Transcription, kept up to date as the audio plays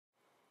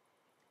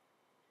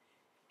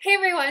Hey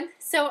everyone!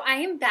 So I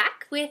am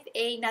back with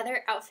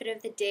another outfit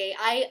of the day.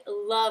 I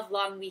love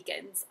long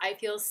weekends. I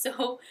feel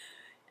so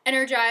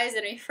energized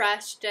and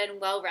refreshed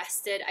and well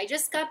rested. I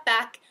just got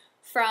back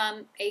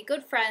from a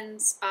good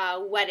friend's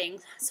wedding,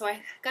 so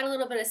I got a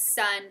little bit of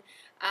sun.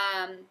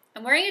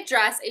 I'm wearing a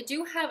dress. I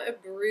do have a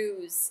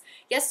bruise.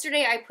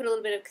 Yesterday I put a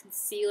little bit of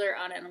concealer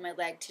on it on my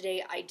leg.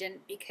 Today I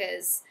didn't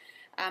because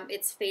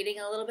it's fading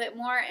a little bit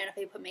more, and if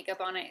I put makeup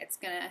on it, it's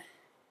gonna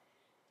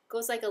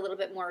goes like a little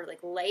bit more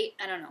like light.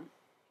 I don't know.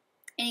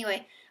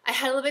 Anyway, I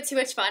had a little bit too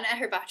much fun at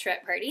her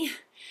bachelorette party.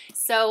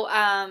 So,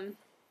 I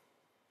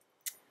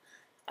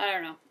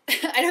don't know.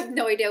 I have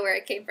no idea where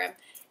it came from.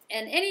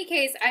 In any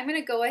case, I'm going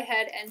to go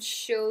ahead and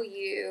show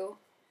you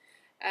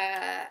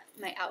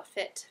my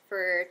outfit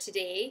for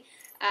today.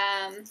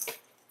 I'll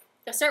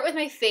start with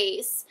my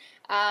face.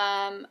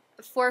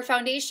 For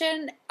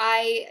foundation,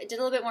 I did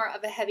a little bit more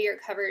of a heavier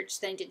coverage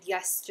than I did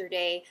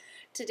yesterday.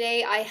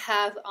 Today I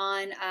have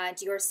on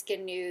Dior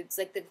Skin Nudes,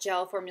 like the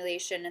gel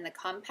formulation and the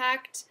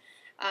compact.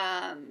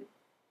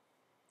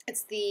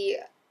 It's the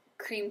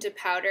cream to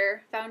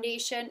powder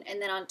foundation,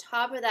 and then on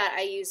top of that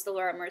I used the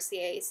Laura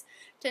Mercier's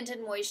tinted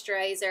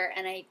moisturizer,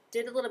 and I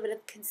did a little bit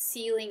of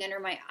concealing under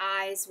my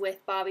eyes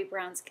with Bobbi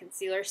Brown's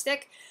concealer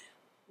stick.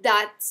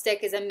 That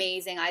stick is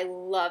amazing. I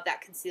love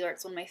that concealer.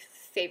 It's one of my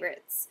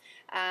favorites.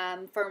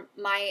 For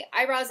my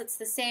eyebrows, it's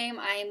the same.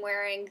 I'm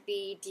wearing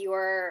the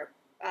Dior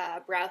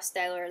Brow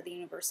Styler, the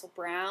Universal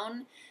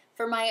Brown.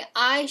 For my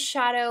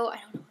eyeshadow, I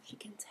don't know if you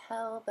can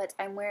tell, but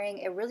I'm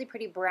wearing a really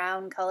pretty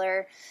brown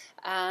color.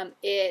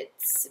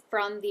 It's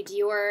from the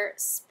Dior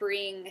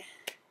Spring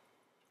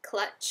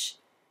Clutch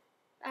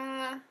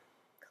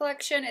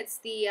collection.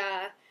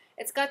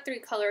 It's got 3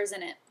 colors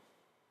in it.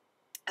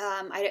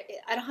 I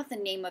don't have the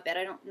name of it.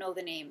 I don't know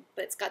the name,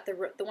 but it's got the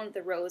one with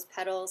the rose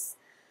petals.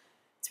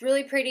 It's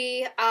really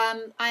pretty.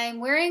 I'm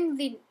wearing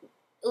the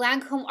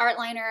Lancome Art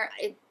Liner.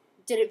 I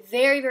did it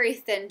very, very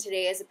thin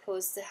today as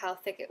opposed to how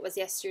thick it was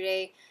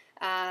yesterday.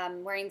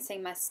 Wearing the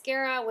same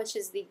mascara, which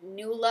is the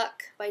New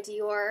Look by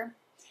Dior.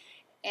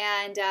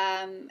 And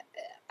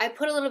I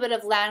put a little bit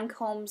of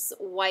Lancome's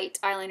white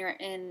eyeliner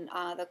in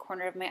the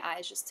corner of my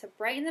eyes just to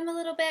brighten them a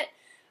little bit.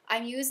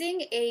 I'm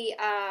using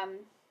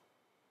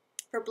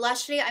for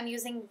blush today, I'm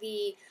using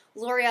the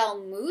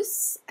L'Oreal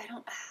Mousse. I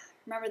don't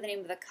remember the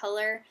name of the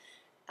color.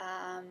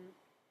 I'll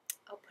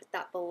put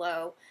that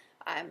below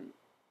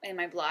in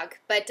my blog.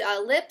 But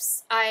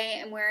lips, I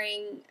am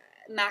wearing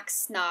MAC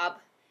Snob,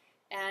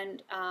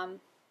 and I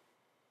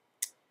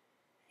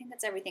think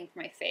that's everything for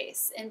my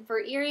face. And for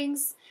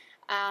earrings,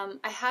 I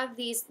have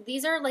these.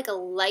 These are like a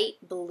light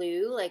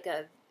blue,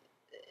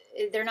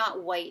 they're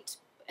not white,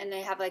 and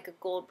they have like a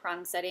gold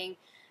prong setting.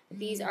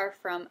 These are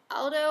from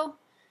Aldo.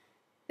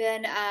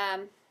 Then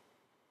I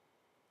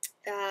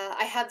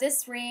have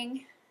this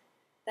ring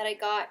that I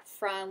got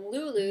from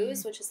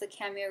Lulu's, which is the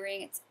cameo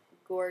ring. It's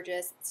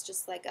gorgeous. It's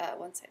just like a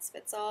one size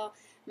fits all.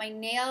 My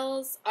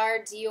nails are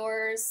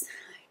Dior's.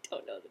 I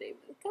don't know the name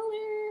of the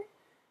color.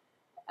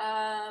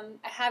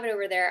 I have it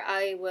over there.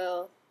 I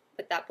will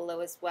put that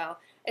below as well.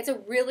 It's a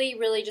really,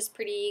 really just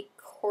pretty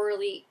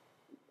corally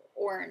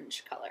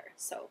orange color.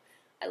 So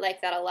I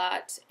like that a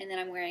lot. And then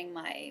I'm wearing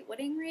my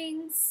wedding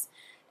rings.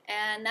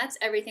 And that's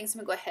everything, so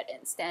I'm going to go ahead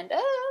and stand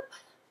up.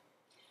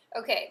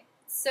 Okay,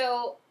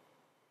 so,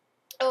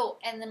 oh,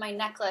 and then my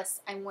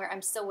necklace,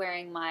 I'm still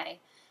wearing my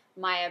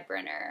Maya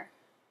Brenner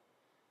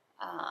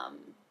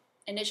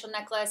initial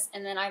necklace,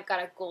 and then I've got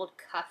a gold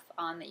cuff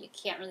on that you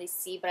can't really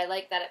see, but I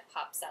like that it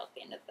pops out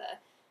the end of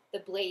the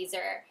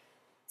blazer.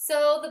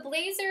 So the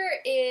blazer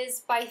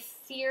is by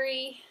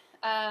Theory.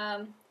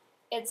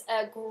 It's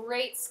a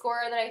great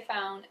score that I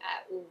found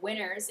at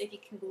Winners, if you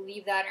can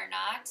believe that or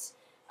not.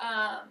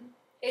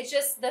 It's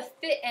just the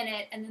fit in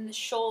it, and then the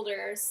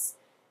shoulders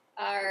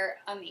are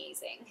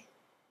amazing.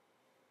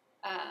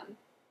 I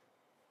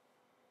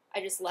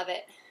just love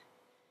it.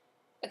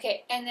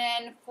 Okay, and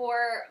then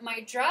for my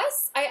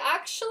dress, I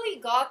actually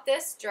got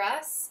this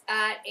dress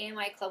at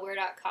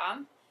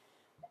amiclubwear.com.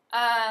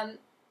 I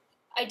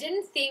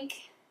didn't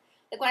think,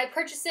 like when I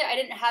purchased it, I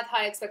didn't have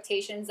high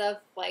expectations of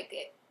like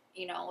it,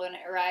 when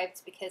it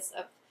arrived because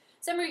of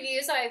some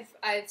reviews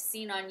I've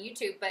seen on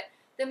YouTube, but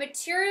the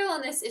material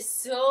on this is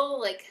so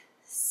like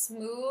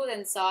smooth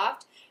and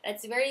soft, and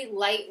it's very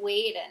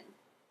lightweight, and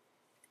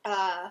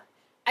I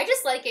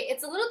just like it.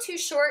 It's a little too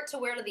short to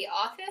wear to the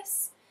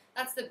office.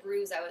 That's the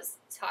bruise I was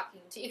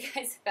talking to you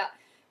guys about,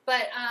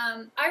 but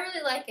I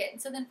really like it. And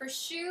so then for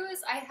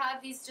shoes, I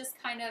have these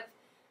just kind of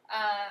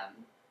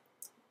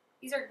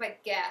these are by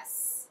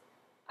Guess.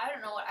 I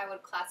don't know what I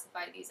would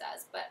classify these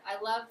as, but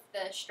I love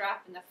the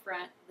strap in the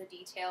front, the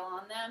detail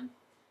on them.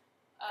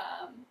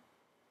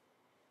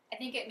 I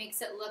think it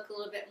makes it look a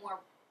little bit more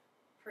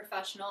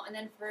professional. And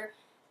then for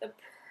the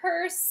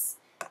purse,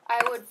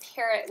 I would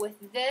pair it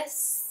with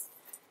this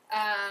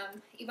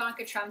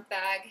Ivanka Trump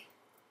bag.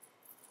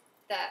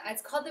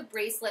 It's called the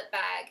bracelet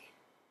bag,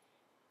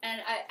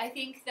 and I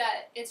think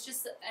that it's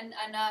just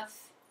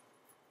enough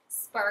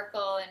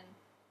sparkle, and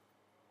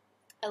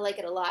I like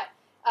it a lot.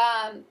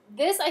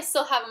 This I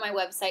still have on my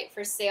website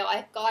for sale.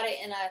 I've got it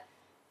in a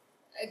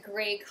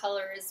gray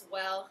color as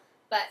well.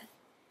 But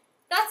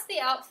that's the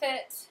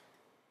outfit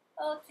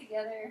all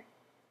together.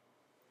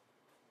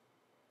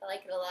 I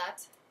like it a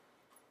lot.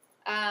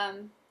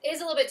 It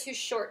is a little bit too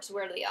short to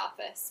wear to the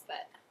office,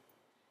 but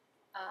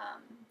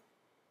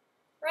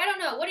or I don't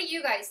know. What do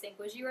you guys think?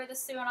 Would you wear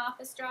this to an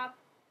office job?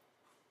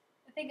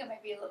 I think it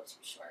might be a little too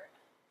short.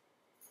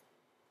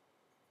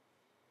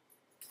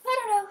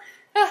 I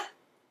don't know.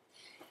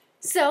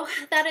 So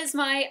that is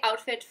my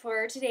outfit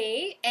for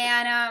today,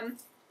 and I'm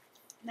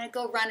gonna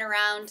go run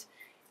around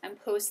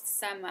and post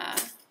some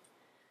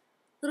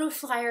little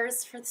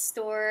flyers for the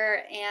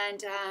store,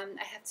 and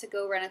I have to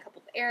go run a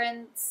couple of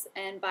errands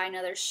and buy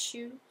another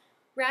shoe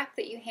rack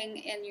that you hang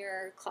in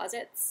your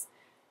closets.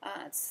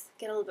 To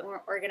get a little bit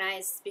more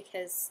organized,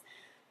 because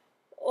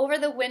over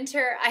the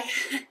winter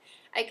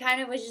I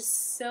kind of was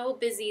just so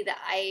busy that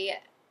I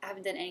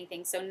haven't done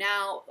anything. So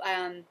now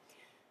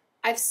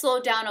I've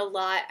slowed down a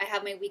lot. I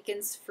have my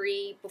weekends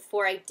free.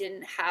 Before I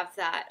didn't have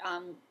that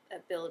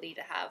ability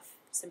to have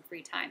some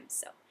free time.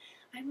 So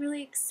I'm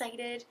really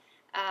excited.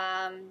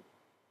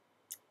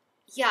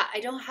 Yeah,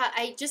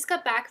 I just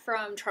got back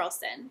from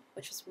Charleston,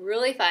 which was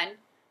really fun.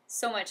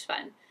 So much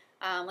fun.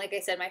 Like I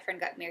said, my friend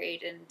got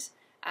married, and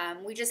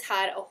we just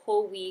had a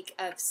whole week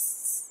of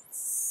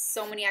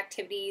so many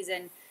activities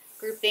and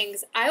group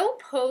things. I will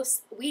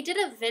post, we did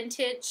a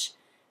vintage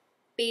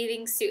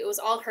bathing suit. It was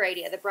all her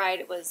idea. The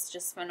bride was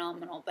just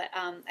phenomenal. But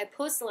I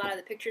post a lot of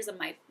the pictures on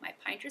my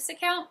Pinterest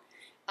account.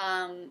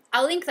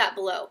 I'll link that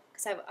below,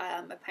 because I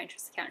have a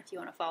Pinterest account. If you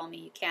want to follow me,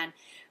 you can.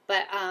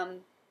 But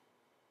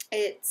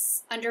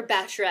it's under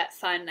Bachelorette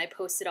Fun. I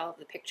posted all of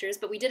the pictures.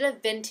 But we did a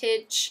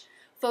vintage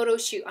photo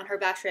shoot on her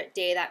bachelorette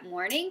day that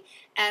morning,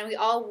 and we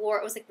all wore,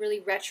 it was like really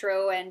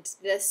retro, and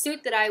the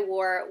suit that I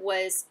wore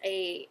was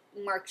a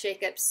Marc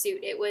Jacobs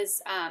suit. It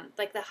was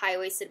like the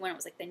high-waisted one. It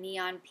was like the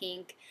neon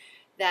pink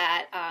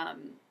that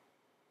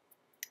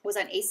was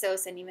on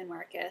ASOS and Neiman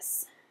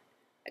Marcus.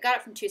 I got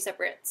it from two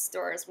separate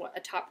stores,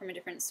 a top from a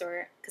different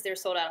store, because they were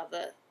sold out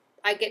of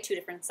I get two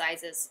different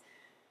sizes.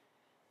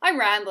 I'm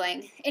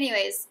rambling.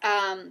 Anyways,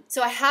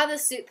 so I have the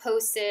suit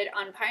posted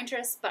on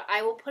Pinterest, but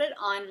I will put it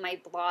on my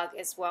blog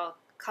as well.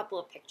 Couple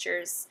of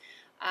pictures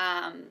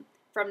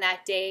from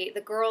that day. The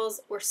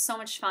girls were so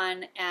much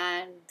fun,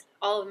 and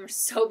all of them are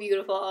so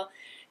beautiful,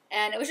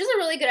 and it was just a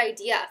really good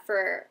idea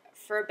for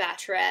a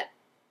bachelorette,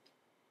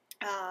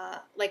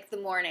 like the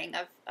morning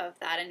of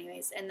that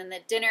anyways. And then the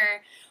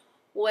dinner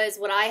was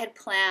what I had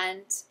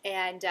planned,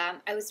 and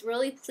I was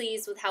really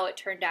pleased with how it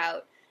turned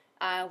out.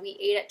 We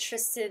ate at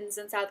Tristan's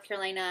in South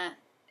Carolina.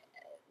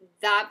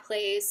 That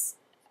place,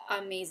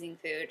 amazing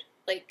food,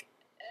 like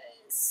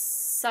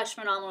such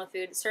phenomenal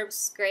food. The service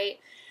was great.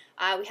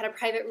 We had a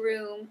private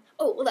room.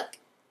 Oh, look,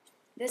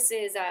 this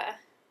is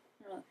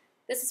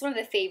one of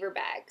the favor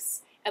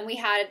bags, and we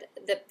had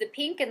the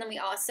pink, and then we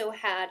also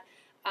had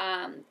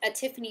a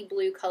Tiffany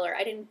blue color.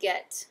 I didn't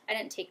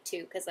take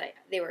two, because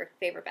they were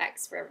favor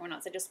bags for everyone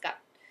else. I just got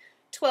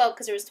 12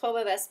 because there was 12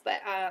 of us.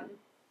 But I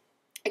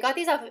got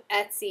these off of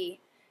Etsy,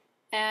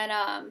 and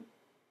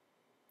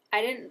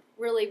I didn't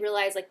really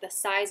realize like the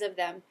size of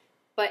them,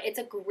 but it's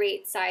a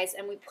great size.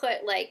 And we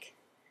put like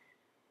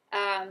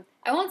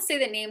I won't say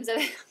the names of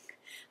it.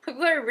 We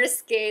put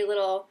risque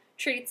little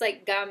treats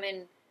like gum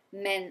and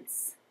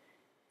mints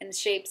in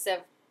shapes of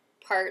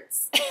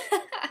parts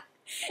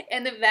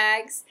in the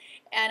bags,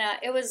 and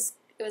it was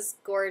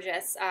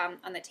gorgeous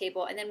on the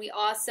table. And then we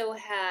also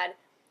had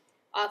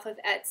off of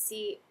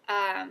Etsy.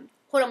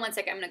 Hold on one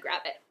second. I'm gonna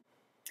grab it.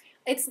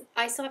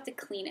 I still have to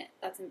clean it.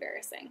 That's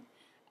embarrassing.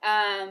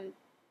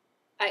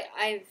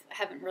 I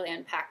haven't really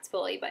unpacked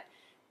fully, but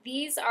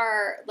these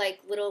are like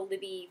little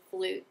Libby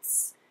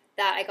flutes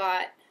that I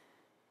got.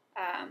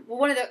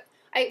 Well,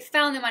 I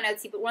found them on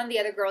Etsy, but one of the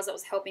other girls that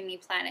was helping me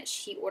plan it,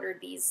 she ordered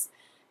these.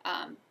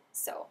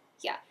 So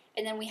yeah,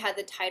 and then we had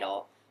the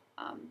title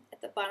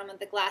at the bottom of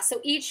the glass.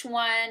 So each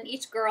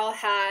girl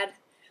had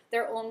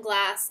their own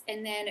glass,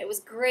 and then it was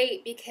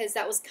great because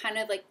that was kind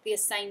of like the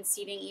assigned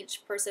seating.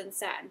 Each person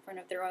sat in front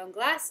of their own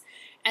glass,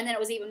 and then it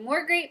was even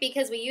more great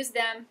because we used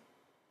them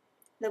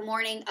the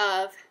morning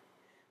of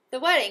the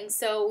wedding.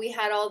 So we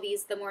had all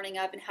these the morning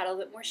of, and had a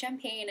little bit more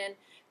champagne, and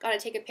got to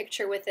take a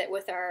picture with it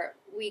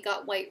we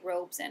got white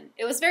robes, and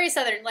it was very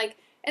Southern. Like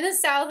in the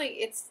South, like,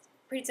 it's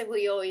pretty typical.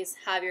 You always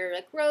have your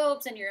like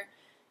robes and your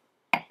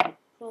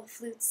little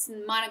flutes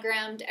and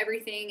monogrammed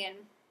everything, and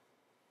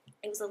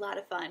it was a lot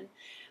of fun.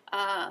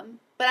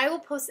 But I will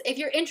post, if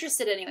you're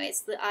interested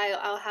anyways,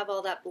 I'll have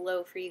all that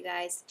below for you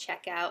guys to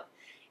check out,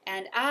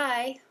 and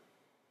I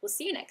will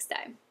see you next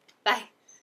time. Bye.